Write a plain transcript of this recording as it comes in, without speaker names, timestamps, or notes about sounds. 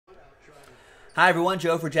Hi everyone,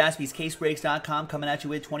 Joe for JaspysCaseBreaks.com coming at you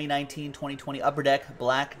with 2019-2020 Upper Deck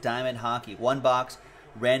Black Diamond Hockey. One box,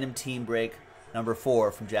 random team break, number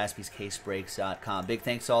 4 from JaspysCaseBreaks.com. Big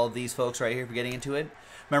thanks to all of these folks right here for getting into it.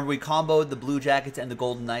 Remember, we comboed the Blue Jackets and the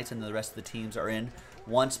Golden Knights, and the rest of the teams are in.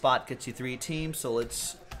 One spot gets you 3 teams, so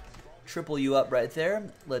let's triple you up right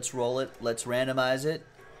there. Let's roll it. Let's randomize it.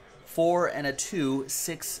 4 and a 2,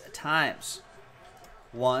 6 times.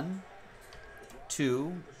 1,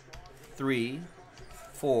 2, 3,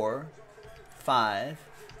 4, 5,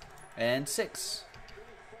 and 6.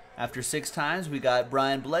 After 6 times, we got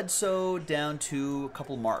Brian Bledsoe down to a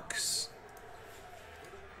couple marks.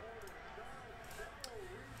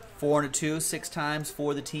 4 and a 2, 6 times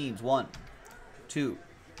for the teams. 1, 2,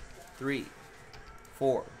 3,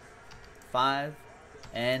 4, 5,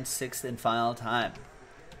 and 6th and final time.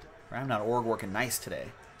 Rhyme.org working nice today.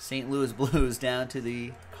 St. Louis Blues down to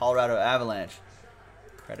the Colorado Avalanche.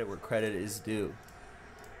 Credit where credit is due.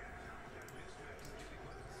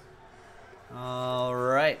 All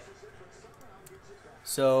right.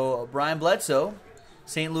 So, Brian Bledsoe,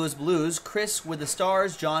 St. Louis Blues. Chris with the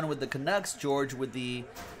Stars, John with the Canucks, George with the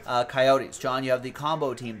Coyotes. John, you have the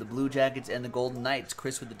combo team, the Blue Jackets and the Golden Knights.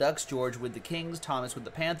 Chris with the Ducks, George with the Kings, Thomas with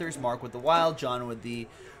the Panthers, Mark with the Wild, John with the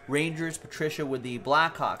Rangers, Patricia with the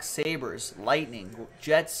Blackhawks, Sabres, Lightning,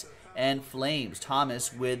 Jets, and Flames.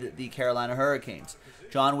 Thomas with the Carolina Hurricanes.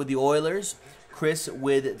 John with the Oilers, Chris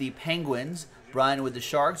with the Penguins, Brian with the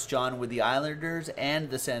Sharks, John with the Islanders and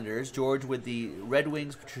the Senators, George with the Red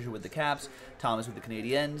Wings, Patricia with the Caps, Thomas with the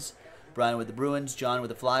Canadiens, Brian with the Bruins, John with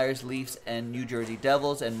the Flyers, Leafs, and New Jersey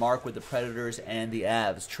Devils, and Mark with the Predators and the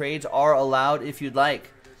Avs. Trades are allowed if you'd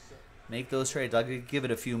like. Make those trades. I'll give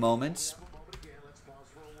it a few moments.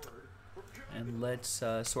 And let's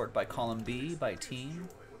sort by column B, by team.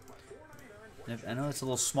 I know it's a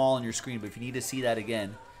little small on your screen, but if you need to see that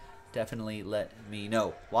again, definitely let me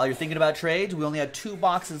know. While you're thinking about trades, we only have 2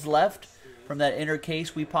 boxes left from that inner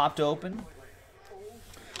case we popped open.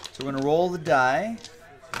 So we're going to roll the die,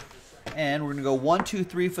 and we're going to go 1, 2,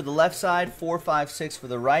 3 for the left side, 4, 5, 6 for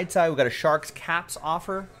the right side. We've got a Sharks Caps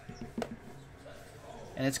offer,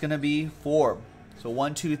 and it's going to be 4. So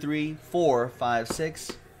 1, 2, 3, 4, 5,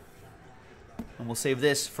 6, and we'll save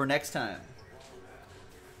this for next time.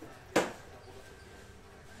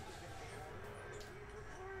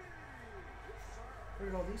 Where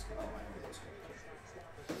did all these go? Oh, I know those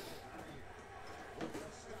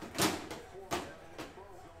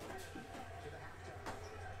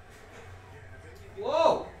go.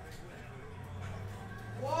 Whoa!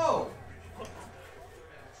 Whoa! Are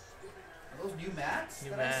those new mats?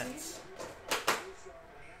 New mats.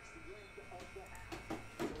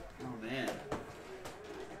 Oh man.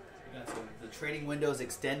 We got the trading windows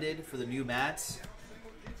extended for the new mats.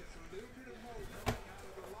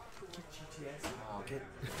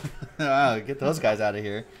 Oh, get those guys out of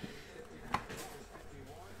here.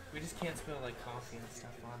 We just can't spill like coffee and stuff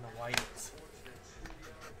on the whites.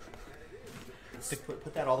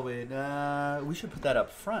 Put that all the way in. We should put that up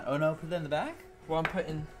front. Oh no, put that in the back? Well, I'm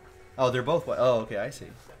putting... Oh, they're both white. Oh, okay, I see.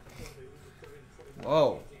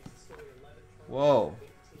 Whoa. Whoa.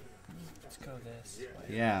 Let's go this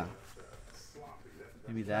way. Yeah.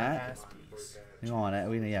 Maybe that. We don't want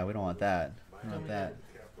it. Yeah, we don't want that. We don't want that.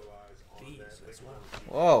 These as well.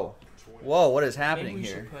 Whoa. Whoa, what is happening Maybe we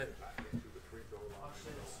here? should put...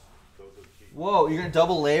 Whoa, you're going to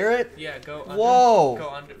double layer it? Yeah, go under. Whoa. Go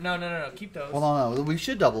under. No. Keep those. Hold on, no. We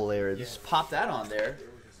should double layer it. Yeah. Just pop that on there.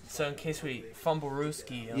 So in case we fumble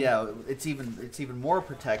Rooski. Yeah, it's even more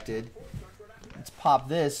protected. Let's pop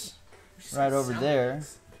this right over there.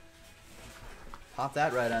 Pop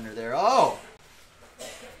that right under there. Oh!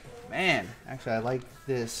 Man, actually I like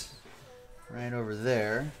this right over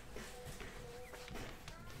there.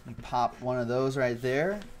 And pop one of those right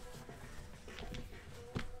there.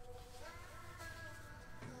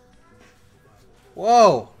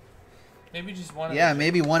 Whoa! Maybe just one of Yeah, each.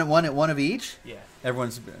 maybe one of each. Yeah.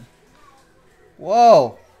 Everyone's.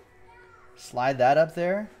 Whoa! Slide that up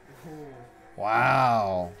there.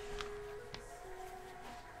 Wow.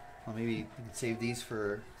 Well, maybe you can save these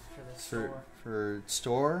for store. Here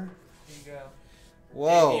you go.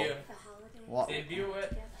 Whoa! Debut. Well, Debut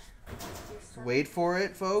it. wait for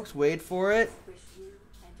it, folks. Wait for it.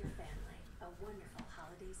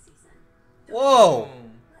 Whoa!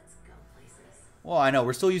 Boom. Well, I know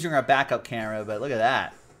we're still using our backup camera, but look at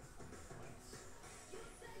that.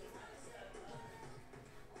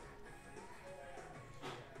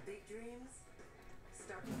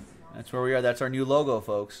 That's where we are. That's our new logo,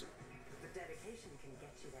 folks.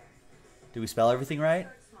 Did we spell everything right?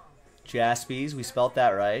 Jaspys, we spelt that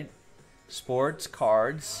right. Sports,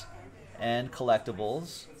 cards, and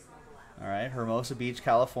collectibles. All right, Hermosa Beach,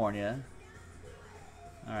 California.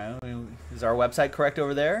 All right, is our website correct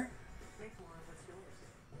over there?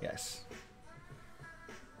 Yes.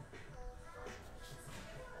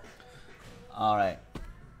 All right.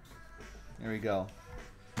 There we go.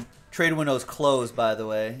 Trade window's closed, by the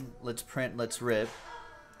way. Let's print, let's rip.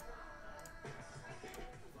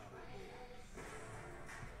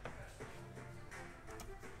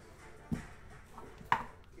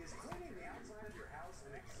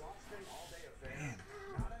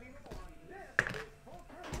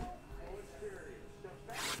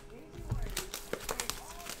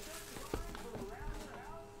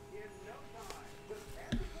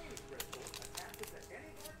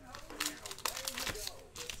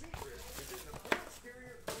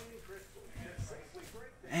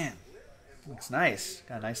 Man, looks nice.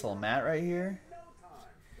 Got a nice little mat right here.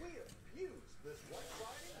 There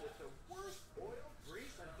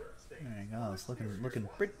you go. It's looking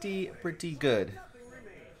pretty good.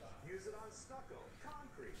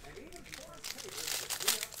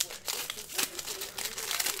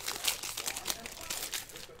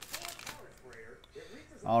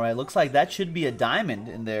 All right, looks like that should be a diamond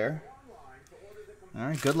in there. All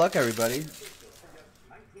right, good luck, everybody.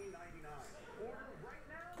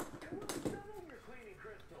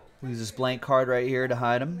 Use this blank card right here to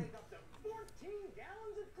hide them.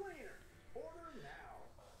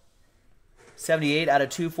 78 out of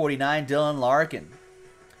 249, Dylan Larkin.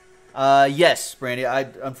 Yes, Brandy.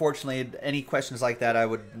 Unfortunately, any questions like that, I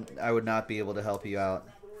would not be able to help you out.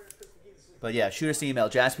 But yeah, shoot us an email,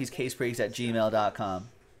 jaspyscasebreaks@gmail.com.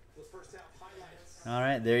 All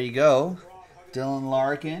right, there you go, Dylan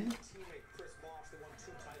Larkin.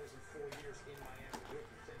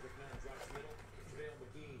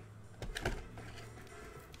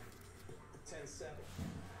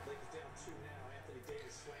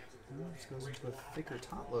 This goes into a thicker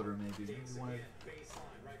top loader, maybe. Maybe one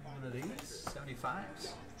of these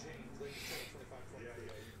 75s.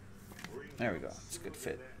 There we go. It's a good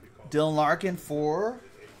fit. Dylan Larkin for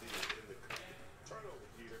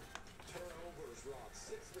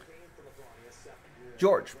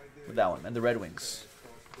George with that one, and the Red Wings.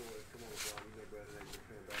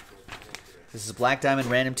 This is Black Diamond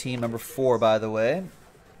Random Team number 4, by the way.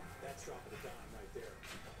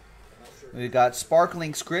 We got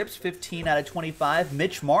Sparkling Scripts, 15 out of 25.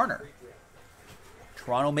 Mitch Marner,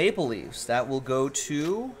 Toronto Maple Leafs. That will go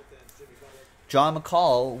to John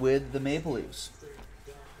McCall with the Maple Leafs.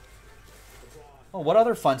 Oh, what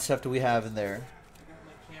other fun stuff do we have in there?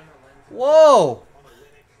 Whoa!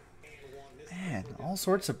 Man, all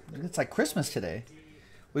sorts of... It's like Christmas today.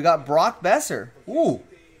 We got Brock Besser. Ooh.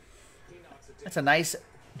 That's a nice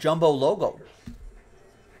jumbo logo.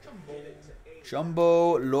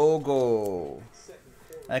 Jumbo logo.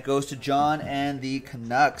 That goes to John and the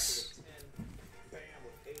Canucks.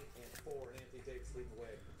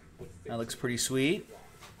 That looks pretty sweet.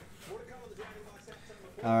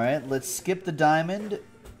 All right, let's skip the diamond.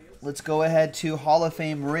 Let's go ahead to Hall of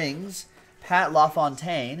Fame rings. Pat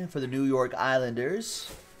LaFontaine for the New York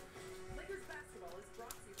Islanders.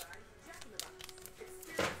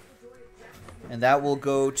 And that will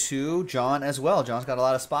go to John as well. John's got a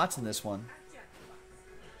lot of spots in this one.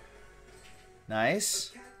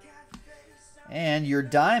 Nice. And your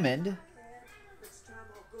diamond.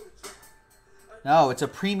 No, it's a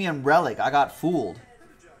premium relic. I got fooled.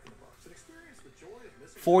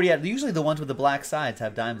 40 out. Usually the ones with the black sides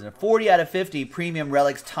have diamonds in it. 40 out of 50 premium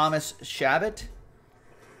relics. Thomas Chabot.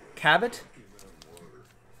 Chabot.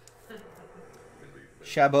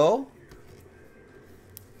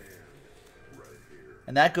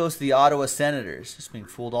 And that goes to the Ottawa Senators. Just being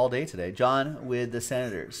fooled all day today. John with the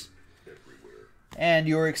Senators. And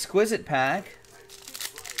your exquisite pack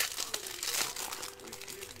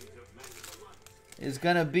is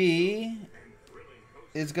gonna be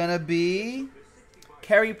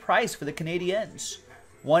Carey Price for the Canadiens.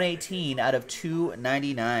 118 out of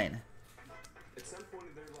 299.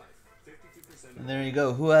 And there you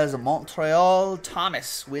go. Who has a Montreal?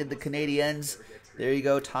 Thomas with the Canadiens. There you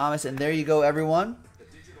go, Thomas. And there you go, everyone.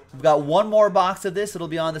 We've got one more box of this. It'll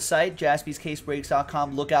be on the site,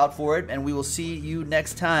 jaspyscasebreaks.com. Look out for it, and we will see you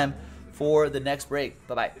next time for the next break.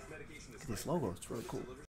 Bye-bye. Look at this logo. It's really cool.